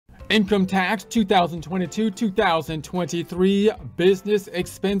Income tax 2022-2023, business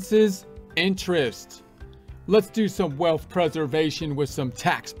expenses, interest. Let's do some wealth preservation with some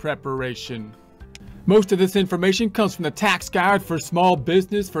tax preparation. Most of this information comes from the Tax Guide for Small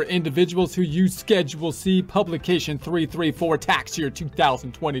Business for individuals who use Schedule C, Publication 334, Tax Year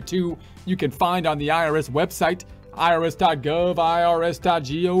 2022. You can find on the IRS website, irs.gov,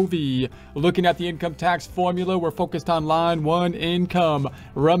 irs.gov. Looking at the income tax formula, we're focused on line 1, income.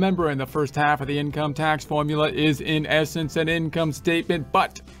 Remembering the first half of the income tax formula is in essence an income statement,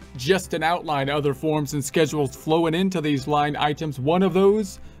 but just an outline. Other forms and schedules flowing into these line items. One of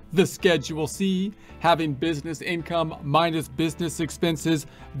those, the Schedule C, having business income minus business expenses,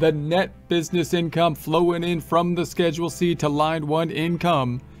 the net business income flowing in from the Schedule C to line 1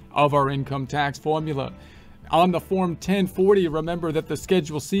 income of our income tax formula. On the Form 1040, remember that the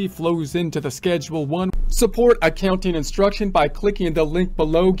Schedule C flows into the Schedule 1. Support accounting instruction by clicking the link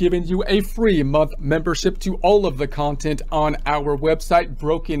below, giving you a free month membership to all of the content on our website,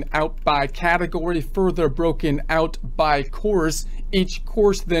 broken out by category, further broken out by course. Each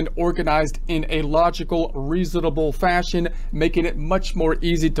course then organized in a logical, reasonable fashion, making it much more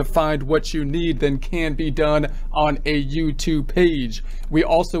easy to find what you need than can be done on a YouTube page. We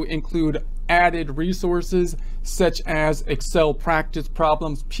also include added resources such as Excel practice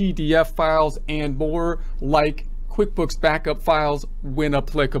problems, PDF files, and more, like QuickBooks backup files when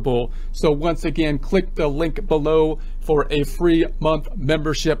applicable. So once again, click the link below for a free month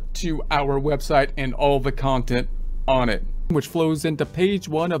membership to our website and all the content on it, which flows into page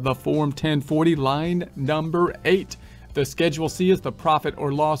 1 of the Form 1040, line number 8. The Schedule C is the profit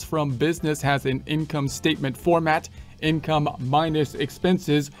or loss from business, has an income statement format. Income minus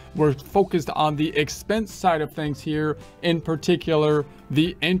expenses. We're focused on the expense side of things here, in particular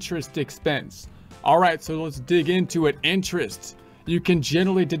the interest expense. All right, so let's dig into it. Interest. You can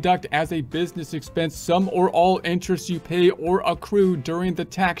generally deduct as a business expense some or all interest you pay or accrue during the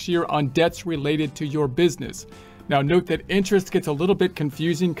tax year on debts related to your business. Now note that interest gets a little bit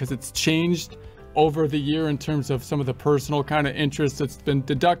confusing because it's changed over the year in terms of some of the personal kind of interest that's been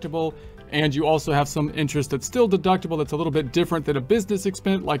deductible. And you also have some interest that's still deductible that's a little bit different than a business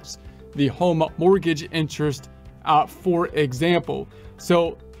expense, like the home mortgage interest, for example.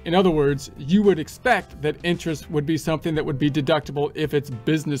 So in other words, you would expect that interest would be something that would be deductible if it's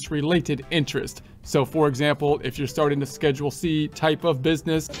business related interest. So for example, if you're starting a Schedule C type of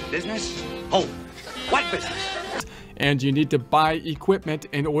business. Business? Oh, what business? And you need to buy equipment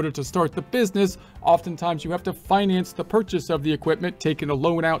in order to start the business, oftentimes you have to finance the purchase of the equipment, taking a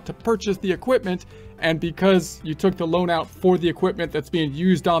loan out to purchase the equipment. And because you took the loan out for the equipment that's being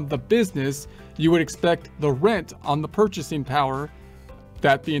used on the business, you would expect the rent on the purchasing power,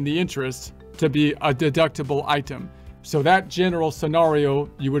 that being the interest, to be a deductible item. So that general scenario,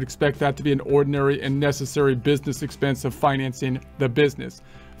 you would expect that to be an ordinary and necessary business expense of financing the business.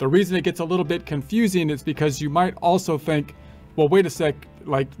 The reason it gets a little bit confusing is because you might also think, well, wait a sec,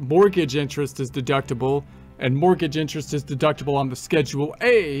 like mortgage interest is deductible, and mortgage interest is deductible on the Schedule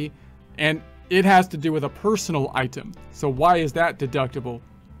A, and it has to do with a personal item. So why is that deductible?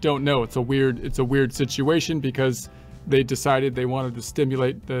 Don't know. It's a weird situation because they decided they wanted to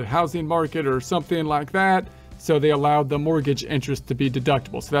stimulate the housing market or something like that. So they allowed the mortgage interest to be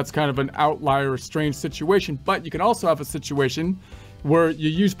deductible. So that's kind of an outlier, strange situation. But you can also have a situation where you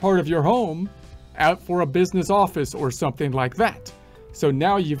use part of your home out for a business office or something like that. So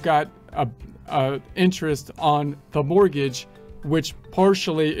now you've got a interest on the mortgage, which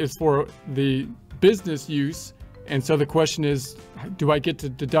partially is for the business use. And so the question is, do I get to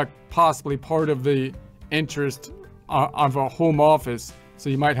deduct possibly part of the interest of a home office? So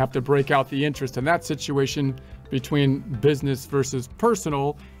you might have to break out the interest in that situation between business versus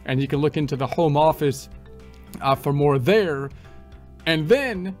personal, and you can look into the home office for more there. And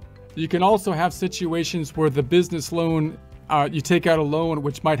then you can also have situations where the business loan, you take out a loan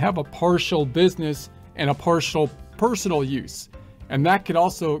which might have a partial business and a partial personal use. And that could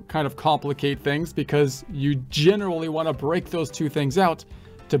also kind of complicate things because you generally want to break those two things out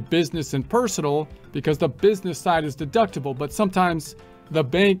to business and personal because the business side is deductible. But sometimes the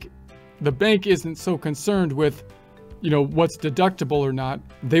bank isn't so concerned with, what's deductible or not.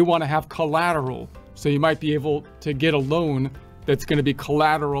 They want to have collateral. So you might be able to get a loan that's going to be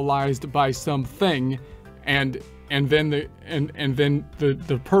collateralized by something, and then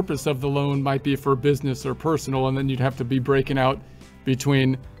the purpose of the loan might be for business or personal, and then you'd have to be breaking out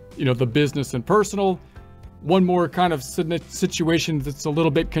between the business and personal. One more kind of situation that's a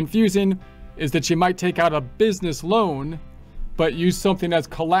little bit confusing is that you might take out a business loan but use something as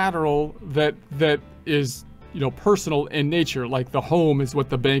collateral that is personal in nature, like the home is what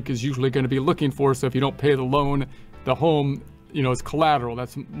the bank is usually going to be looking for. So if you don't pay the loan, the home, is collateral.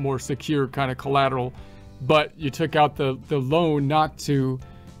 That's more secure kind of collateral. But you took out the loan not to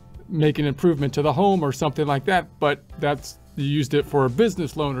make an improvement to the home or something like that, but you used it for a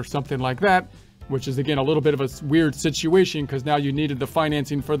business loan or something like that, which is again a little bit of a weird situation because now you needed the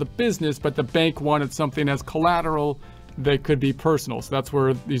financing for the business, but the bank wanted something as collateral that could be personal. So that's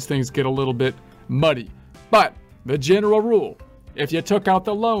where these things get a little bit muddy. But the general rule, if you took out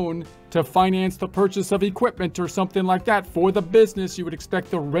the loan to finance the purchase of equipment or something like that for the business, you would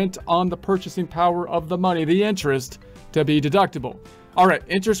expect the rent on the purchasing power of the money, the interest, to be deductible. All right,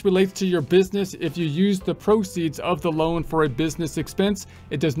 interest relates to your business. If you use the proceeds of the loan for a business expense,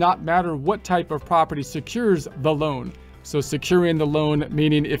 it does not matter what type of property secures the loan. So securing the loan,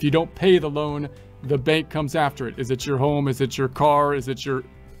 meaning if you don't pay the loan, the bank comes after it. Is it your home? Is it your car? Is it your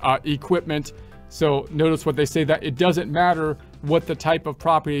equipment? So notice what they say, that it doesn't matter what the type of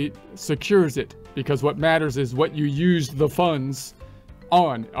property secures it, because what matters is what you used the funds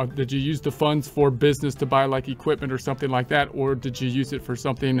on. Did you use the funds for business to buy like equipment or something like that, or did you use it for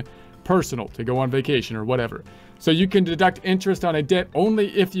something personal, to go on vacation or whatever? So you can deduct interest on a debt only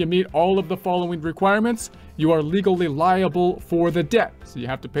if you meet all of the following requirements. You are legally liable for the debt, so you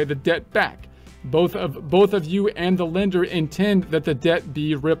have to pay the debt back. Both of you and the lender intend that the debt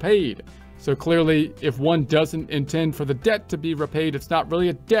be repaid. So clearly, if one doesn't intend for the debt to be repaid, it's not really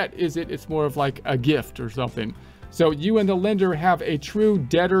a debt, is it? It's more of like a gift or something. So you and the lender have a true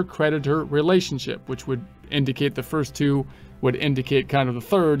debtor-creditor relationship, which would indicate the first two, would indicate kind of the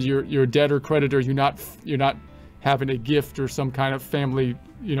third. You're a debtor-creditor. You're not having a gift or some kind of family,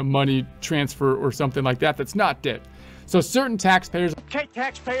 money transfer or something like that. That's not debt. So certain taxpayers. Okay,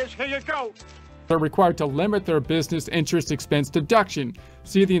 taxpayers, here you go. Are required to limit their business interest expense deduction.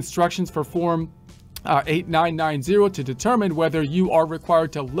 See the instructions for Form 8990 to determine whether you are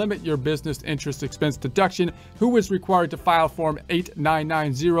required to limit your business interest expense deduction, who is required to file Form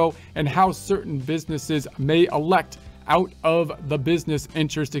 8990, and how certain businesses may elect out of the business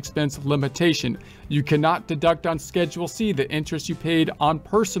interest expense limitation. You cannot deduct on Schedule C the interest you paid on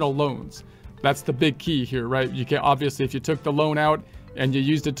personal loans. That's the big key here, right? You can't, obviously, if you took the loan out and you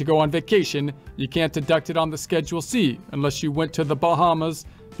used it to go on vacation, you can't deduct it on the Schedule C unless you went to the Bahamas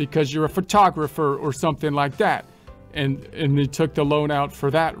because you're a photographer or something like that. And you took the loan out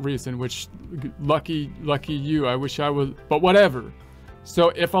for that reason, which lucky you. I wish I was, but whatever. So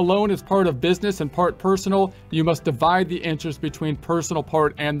if a loan is part of business and part personal, you must divide the interest between personal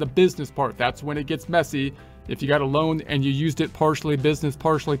part and the business part. That's when it gets messy. If you got a loan and you used it partially business,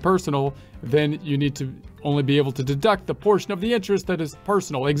 partially personal, then you need to only be able to deduct the portion of the interest that is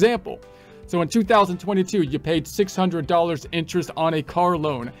personal. Example. So in 2022, you paid $600 interest on a car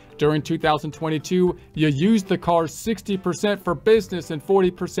loan. During 2022, you used the car 60% for business and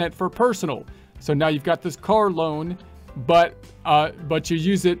 40% for personal. So now you've got this car loan, but you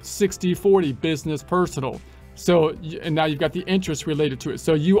use it 60-40 business personal. So, and now you've got the interest related to it.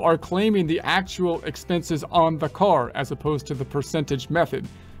 So you are claiming the actual expenses on the car as opposed to the percentage method.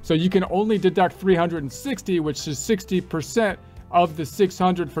 So you can only deduct $360, which is 60% of the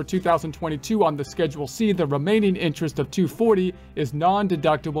 $600 for 2022 on the Schedule C. The remaining interest of $240 is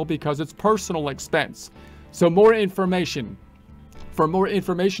non-deductible because it's personal expense. So more information. For more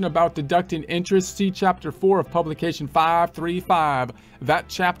information about deducting interest, see Chapter 4 of Publication 535. That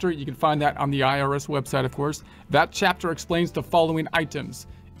chapter, you can find that on the IRS website, of course. That chapter explains the following items.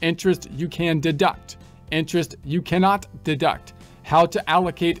 Interest you can deduct. Interest you cannot deduct. How to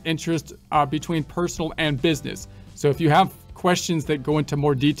allocate interest between personal and business. So if you have questions that go into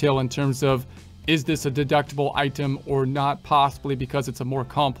more detail in terms of is this a deductible item or not, possibly because it's a more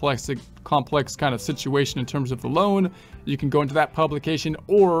complex kind of situation in terms of the loan, you can go into that publication.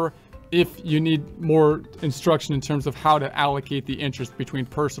 Or if you need more instruction in terms of how to allocate the interest between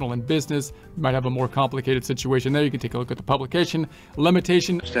personal and business, you might have a more complicated situation there, you can take a look at the publication.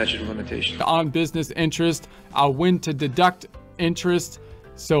 Limitation, statute of limitation on business interest, when to deduct interest.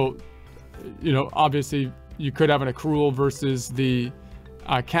 So, obviously you could have an accrual versus the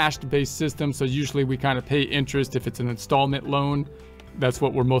cash-based system. So usually we kind of pay interest if it's an installment loan. That's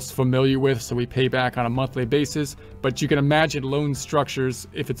what we're most familiar with. So we pay back on a monthly basis. But you can imagine loan structures,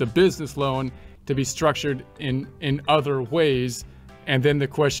 if it's a business loan, to be structured in other ways. And then the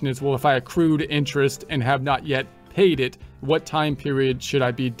question is, well, if I accrued interest and have not yet paid it, what time period should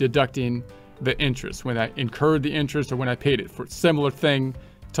I be deducting the interest? When I incurred the interest or when I paid it? For similar thing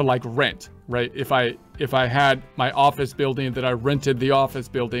to like rent, right? If I had my office building that I rented the office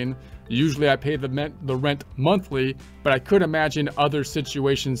building, usually I pay the rent monthly, but I could imagine other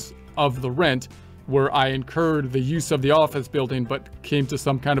situations of the rent where I incurred the use of the office building but came to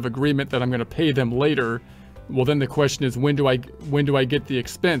some kind of agreement that I'm going to pay them later, well, then the question is, when do I get the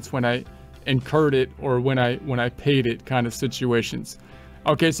expense? When I incurred it or when I paid it, kind of situations.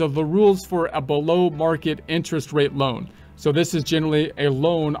 Okay, so the rules for a below market interest rate loan. So this is generally a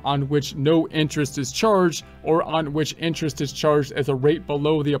loan on which no interest is charged, or on which interest is charged as a rate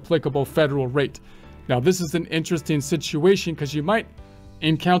below the applicable federal rate. Now, this is an interesting situation because you might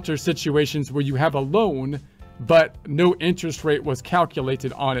encounter situations where you have a loan, but no interest rate was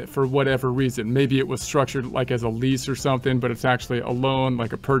calculated on it for whatever reason. Maybe it was structured like as a lease or something, but it's actually a loan,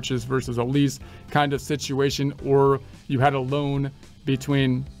 like a purchase versus a lease kind of situation. Or you had a loan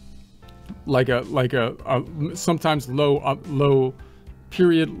between like a sometimes low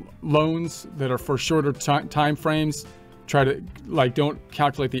period loans that are for shorter time frames. Try to don't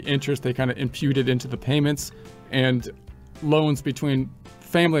calculate the interest, they kind of impute it into the payments. And loans between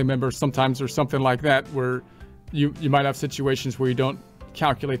family members sometimes or something like that, where you might have situations where you don't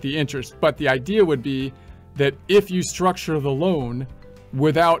calculate the interest. But the idea would be that if you structure the loan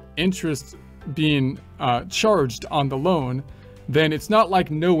without interest being charged on the loan, then it's not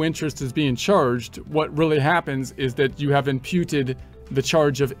like no interest is being charged. What really happens is that you have imputed the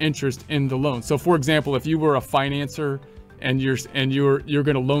charge of interest in the loan. So for example, if you were a financer and you're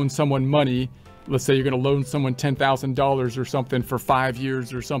going to loan someone money, let's say you're going to loan someone $10,000 or something for 5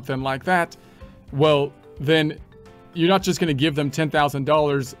 years or something like that, well, then you're not just going to give them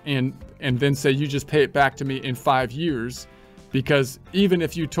 $10,000 and then say, you just pay it back to me in 5 years, because even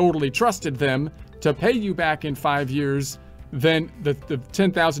if you totally trusted them to pay you back in 5 years, then the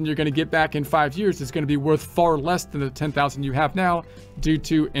 $10,000 you're going to get back in 5 years is going to be worth far less than the $10,000 you have now, due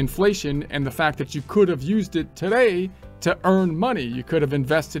to inflation and the fact that you could have used it today to earn money. You could have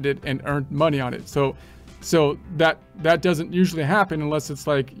invested it and earned money on it. So that doesn't usually happen unless it's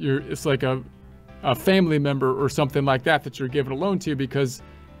like a family member or something like that you're giving a loan to, because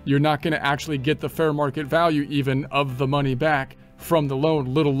you're not going to actually get the fair market value even of the money back from the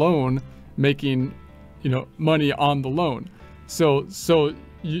loan, let alone making money on the loan. So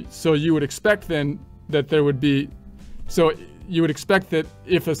you would expect then that there would be, so you would expect that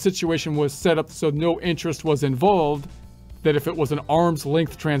if a situation was set up so no interest was involved, that if it was an arm's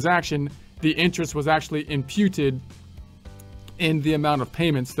length transaction, the interest was actually imputed in the amount of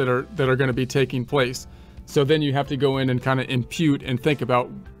payments that are going to be taking place. So then you have to go in and kind of impute and think about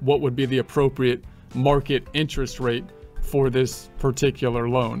what would be the appropriate market interest rate for this particular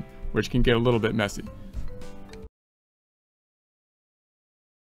loan, which can get a little bit messy.